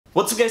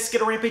What's up guys,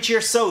 Skittlerampage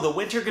here. So the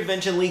winter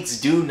convention leaks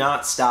do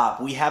not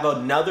stop. We have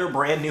another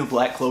brand new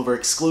Black Clover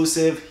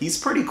exclusive. He's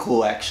pretty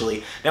cool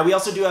actually. Now we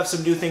also do have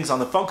some new things on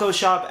the Funko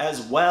shop, as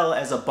well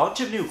as a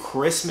bunch of new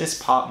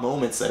Christmas pop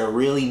moments that are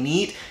really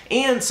neat,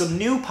 and some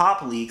new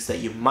pop leaks that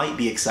you might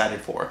be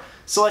excited for.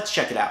 So let's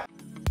check it out.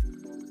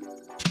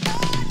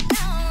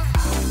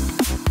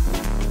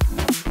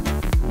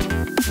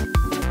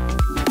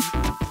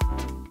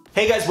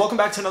 Hey guys, welcome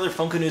back to another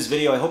Funko News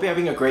video. I hope you're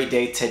having a great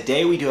day.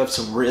 Today we do have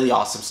some really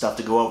awesome stuff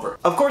to go over.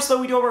 Of course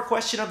though, we do have our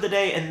question of the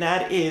day, and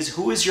that is,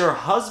 who is your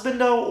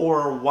husbando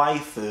or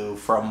waifu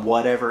from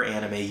whatever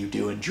anime you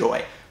do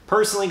enjoy?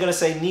 Personally gonna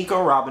say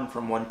Nico Robin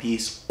from One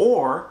Piece,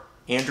 or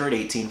Android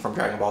 18 from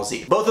Dragon Ball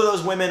Z. Both of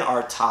those women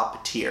are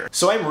top tier.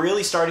 So I'm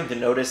really starting to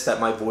notice that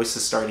my voice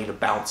is starting to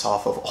bounce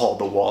off of all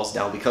the walls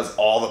now because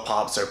all the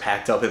pops are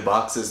packed up in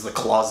boxes, the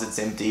closet's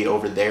empty,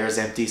 over there is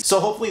empty.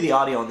 So hopefully the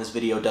audio in this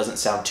video doesn't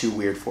sound too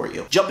weird for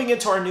you. Jumping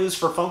into our news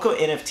for Funko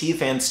NFT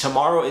fans,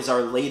 tomorrow is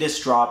our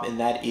latest drop, and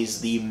that is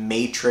the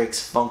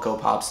Matrix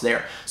Funko Pops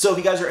there. So if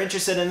you guys are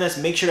interested in this,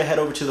 make sure to head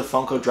over to the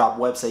Funko drop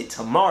website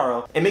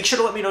tomorrow, and make sure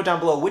to let me know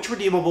down below which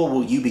redeemable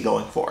will you be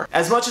going for.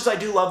 As much as I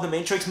do love the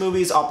Matrix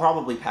movies, I'll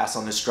probably pass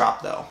on this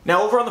drop though.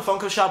 Now over on the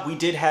Funko shop, we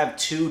did have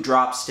two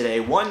drops today,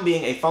 one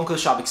being a Funko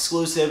shop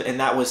exclusive, and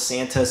that was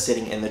Santa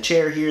sitting in the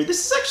chair here.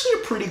 This is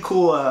actually a pretty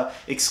cool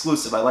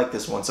exclusive. I like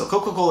this one. So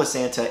Coca-Cola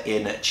Santa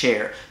in a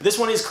chair. This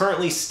one is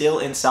currently still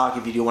in stock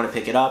if you do want to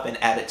pick it up and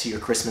add it to your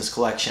Christmas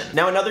collection.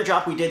 Now another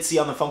drop we did see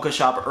on the Funko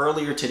shop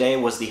earlier today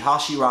was the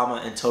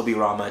Hashirama and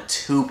Tobirama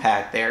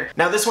 2-pack there.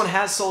 Now this one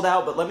has sold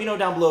out, but let me know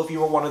down below if you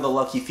were one of the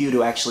lucky few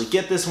to actually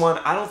get this one.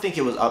 I don't think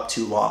it was up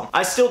too long.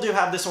 I still do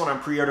have this one on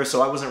pre-order,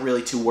 so I wasn't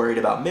really too worried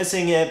about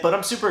missing it, but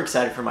I'm super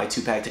excited for my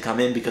 2-pack to come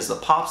in because the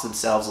pops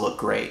themselves look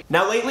great.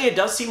 Now lately it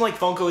does seem like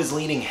Funko is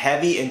leaning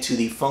heavy into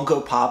the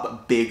Funko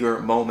Pop bigger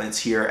moments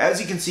here. As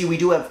you can see, we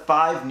do have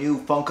 5 new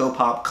Funko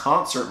Pop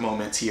concert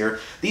moments here.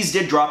 These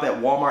did drop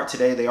at Walmart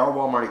today. They are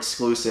Walmart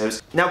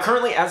exclusives. Now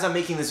currently, as I'm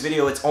making this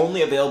video, it's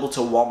only available to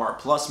Walmart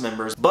Plus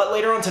members, but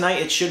later on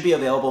tonight it should be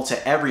available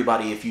to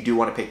everybody if you do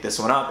want to pick this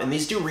one up, and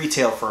these do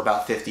retail for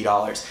about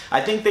 $50.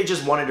 I think they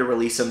just wanted to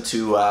release them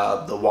to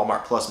the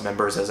Walmart Plus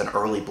members as an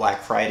early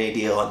Black Friday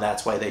deal, and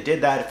that's why they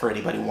did that, for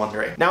anybody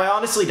wondering. Now I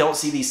honestly don't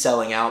see these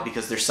selling out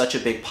because they're such a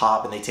big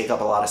pop and they take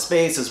up a lot of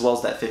space, as well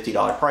as that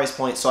 $50 price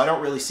point, so I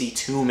don't really see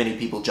too many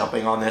people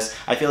jumping on this.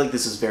 I feel like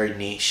this is very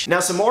niche.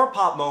 Now some more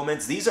pop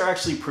moments. These are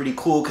actually pretty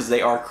cool because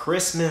they are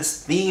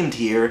Christmas themed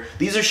here.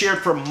 These are shared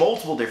from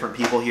multiple different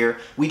people here.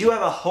 We do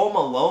have a Home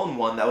Alone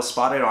one that was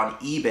spotted on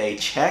eBay.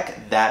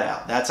 Check that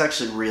out. That's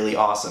actually really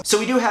awesome. So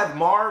we do have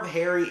Marv,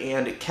 Harry,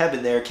 and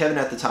Kevin there. Kevin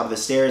at the top of the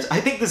stairs. I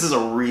think this is a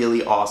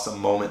really awesome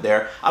moment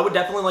there. I would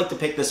definitely like to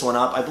pick this one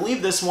up. I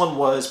believe this one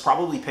was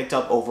probably picked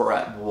up over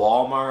at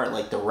Walmart,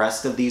 like the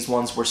rest of these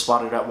ones were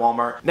spotted at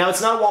Walmart. Now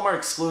it's not a Walmart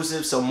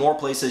exclusive, so more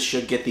places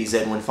should get these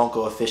in when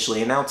Funko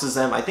officially announces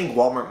them. I think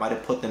Walmart might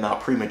have put them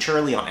out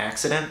prematurely on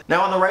accident.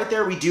 Now on the right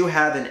there, we do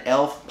have an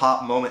Elf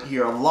pop moment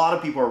here. A lot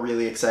of people are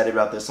really excited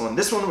about this one.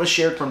 This one was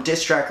shared from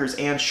Disc Trackers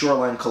and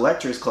Shoreline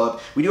Collectors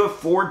Club. We do have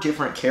 4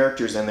 different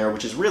characters in there,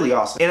 which is really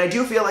awesome. And I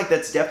do feel like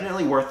that's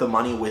definitely worth the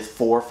money with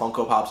 4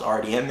 Funko Pops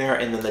already in there,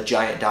 and then the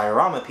giant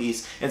diorama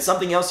piece. And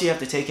something else you have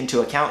to take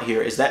into account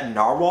here is that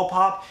Narwhal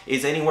Pop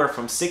is anywhere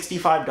from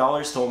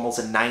 $65 to almost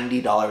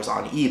 $90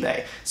 on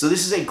eBay. So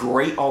this is a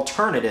great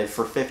alternative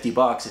for 50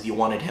 bucks if you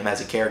wanted him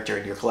as a character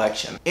in your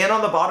collection. And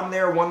on the bottom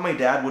there, one my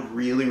dad would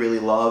really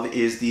love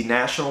is the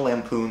National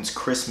Lampoon's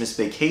Christmas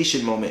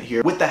Vacation moment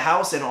here, with the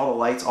house and all the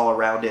lights all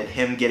around it,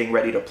 him getting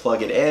ready to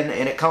plug it in,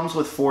 and it comes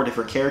with 4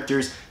 different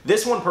characters.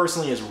 This one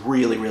personally is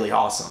really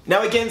awesome.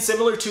 Now again,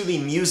 similar to the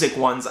music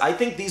ones, I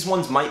think these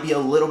ones might be a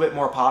little bit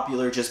more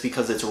popular just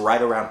because it's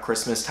right around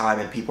Christmas time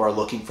and people are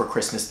looking for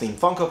Christmas themed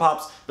Funko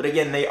Pops, but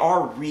again, they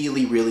are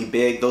really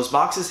big. Those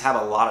boxes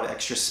have a lot of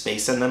extra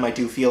space in them, I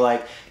do feel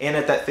like, and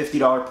at that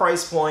 $50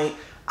 price point,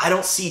 I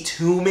don't see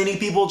too many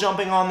people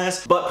jumping on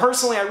this, but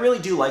personally I really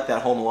do like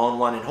that Home Alone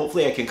one, and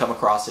hopefully I can come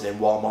across it in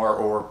Walmart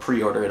or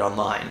pre-order it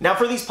online. Now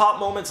for these pop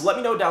moments, let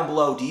me know down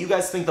below, do you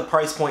guys think the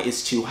price point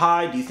is too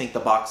high? Do you think the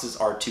boxes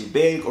are too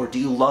big? Or do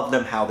you love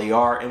them how they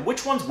are? And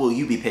which ones will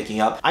you be picking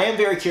up? I am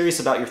very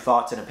curious about your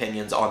thoughts and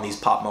opinions on these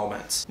pop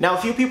moments. Now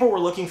a few people were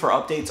looking for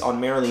updates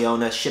on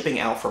Mereoleona shipping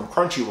out from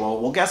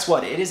Crunchyroll. Well guess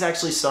what? It is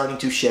actually starting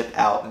to ship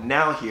out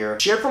now here.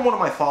 Shared from one of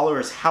my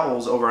followers,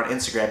 Howls, over on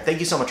Instagram. Thank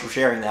you so much for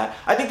sharing that.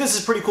 I think this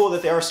is pretty cool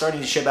that they are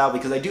starting to ship out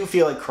because I do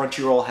feel like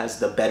Crunchyroll has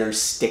the better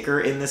sticker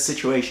in this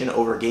situation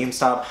over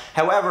GameStop.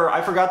 However,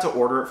 I forgot to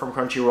order it from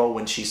Crunchyroll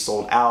when she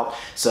sold out,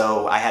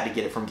 so I had to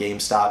get it from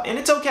GameStop, and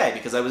it's okay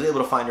because I was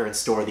able to find her in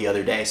store the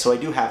other day, so I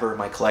do have her in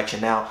my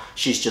collection now.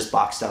 She's just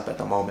boxed up at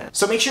the moment.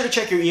 So make sure to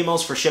check your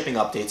emails for shipping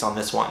updates on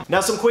this one. Now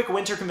some quick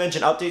winter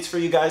convention updates for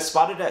you guys.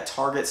 Spotted at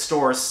Target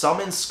stores,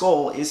 Summon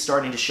Skull is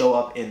starting to show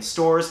up in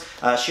stores,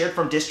 shared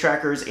from Disc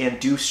Trackers and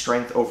Do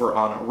Strength over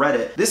on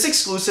Reddit. This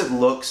exclusive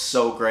looks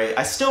so great.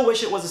 I still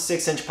wish it was a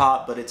 6-inch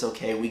pop, but it's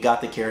okay. We got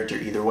the character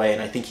either way,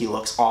 and I think he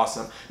looks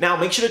awesome. Now,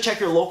 make sure to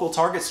check your local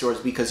Target stores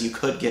because you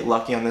could get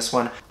lucky on this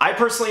one. I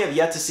personally have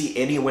yet to see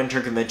any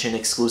winter convention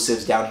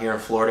exclusives down here in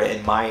Florida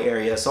in my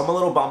area, so I'm a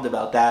little bummed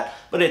about that,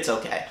 but it's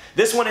okay.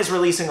 This one is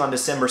releasing on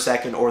December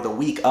 2nd or the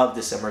week of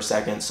December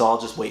 2nd, so I'll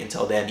just wait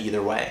until then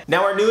either way.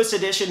 Now, our newest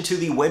addition to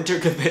the winter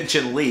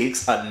convention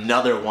leaks,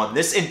 another one.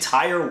 This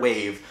entire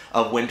wave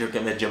of winter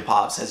convention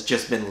pops has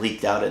just been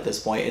leaked out at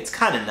this point. It's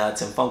kind of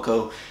nuts, and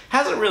Funko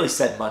hasn't really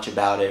said much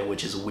about it,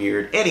 which is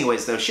weird.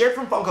 Anyways, though, shared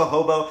from Funko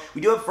Hobo,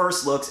 we do have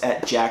first looks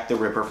at Jack the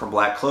Ripper from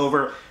Black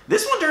Clover.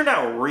 This one turned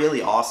out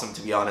really awesome,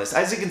 to be honest.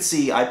 As you can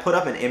see, I put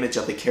up an image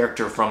of the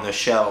character from the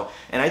show,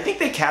 and I think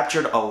they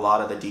captured a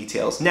lot of the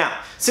details. Now,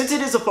 since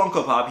it is a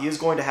Funko Pop, he is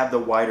going to have the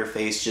wider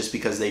face just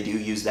because they do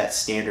use that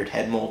standard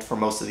head mold for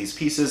most of these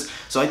pieces,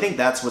 so I think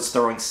that's what's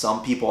throwing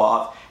some people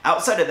off.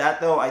 Outside of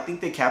that, though, I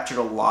think they captured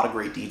a lot of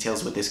great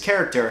details with this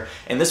character,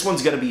 and this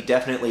one's going to be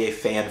definitely a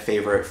fan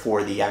favorite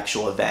for the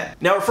actual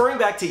event. Now, referring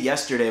back to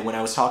yesterday when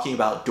I was talking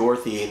about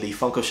Dorothy, the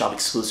Funko Shop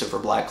exclusive for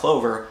Black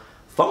Clover,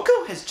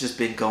 Funko has just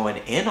been going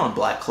in on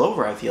Black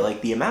Clover. I feel like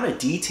the amount of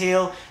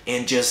detail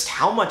and just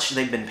how much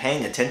they've been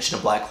paying attention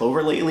to Black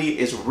Clover lately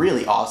is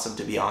really awesome,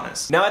 to be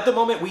honest. Now, at the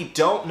moment, we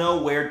don't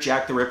know where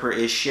Jack the Ripper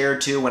is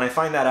shared to. When I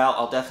find that out,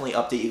 I'll definitely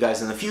update you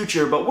guys in the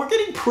future, but we're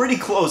getting pretty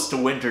close to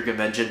Winter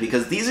Convention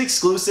because these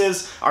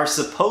exclusives are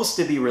supposed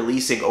to be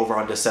releasing over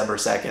on December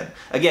 2nd.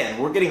 Again,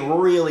 we're getting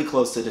really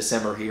close to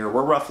December here.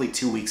 We're roughly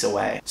 2 weeks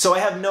away. So I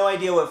have no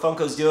idea what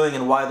Funko's doing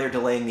and why they're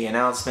delaying the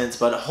announcements,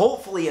 but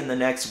hopefully in the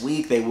next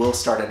week they will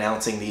start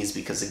announcing these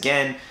because,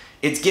 again,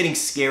 it's getting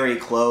scary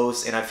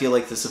close, and I feel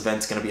like this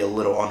event's going to be a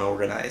little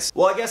unorganized.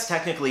 Well, I guess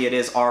technically it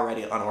is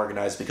already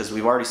unorganized because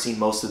we've already seen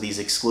most of these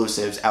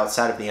exclusives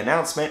outside of the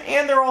announcement,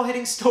 and they're all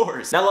hitting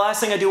stores. Now, the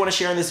last thing I do want to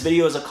share in this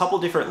video is a couple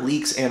different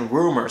leaks and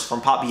rumors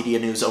from Pop Media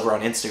News over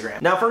on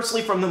Instagram. Now,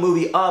 firstly, from the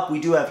movie Up, we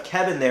do have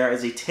Kevin there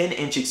as a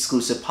 10-inch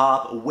exclusive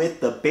pop with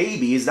the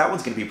babies. That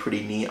one's going to be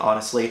pretty neat,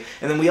 honestly.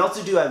 And then we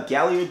also do have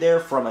Galliard there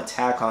from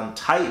Attack on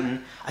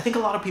Titan. I think a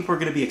lot of people are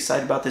going to be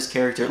excited about this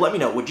character. Let me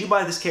know, would you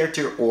buy this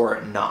character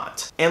or not?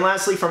 And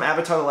lastly, from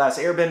Avatar: The Last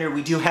Airbender,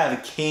 we do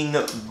have King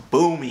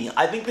Boomy.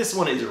 I think this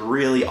one is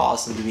really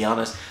awesome, to be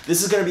honest.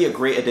 This is going to be a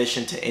great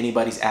addition to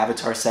anybody's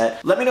Avatar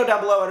set. Let me know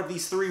down below, out of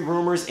these 3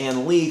 rumors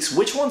and leaks,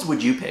 which ones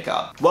would you pick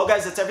up? Well,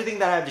 guys, that's everything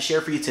that I have to share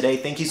for you today.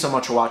 Thank you so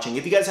much for watching.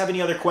 If you guys have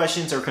any other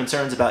questions or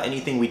concerns about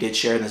anything we did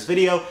share in this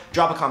video,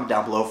 drop a comment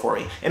down below for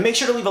me. And make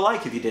sure to leave a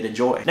like if you did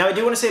enjoy. Now, I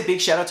do want to say a big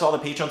shout out to all the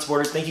Patreon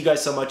supporters. Thank you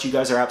guys so much. You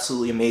guys are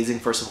absolutely amazing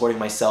for supporting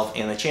myself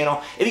and the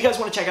channel. If you guys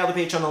want to check out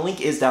the Patreon, the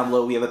link is down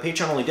below. We have a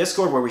Patreon-only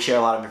Discord where we share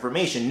a lot of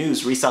information,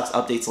 news, restocks,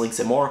 updates, links,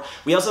 and more.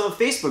 We also have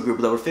a Facebook group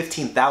with over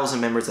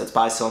 15,000 members that's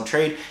buy, sell, and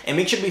trade. And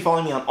make sure to be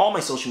following me on all my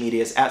social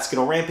medias at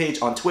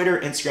Skittlerampage on Twitter,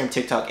 Instagram,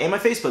 TikTok, and my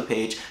Facebook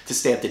page to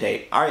stay up to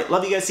date. Alright,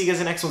 love you guys. See you guys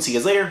in the next one. See you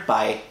guys later.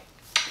 Bye.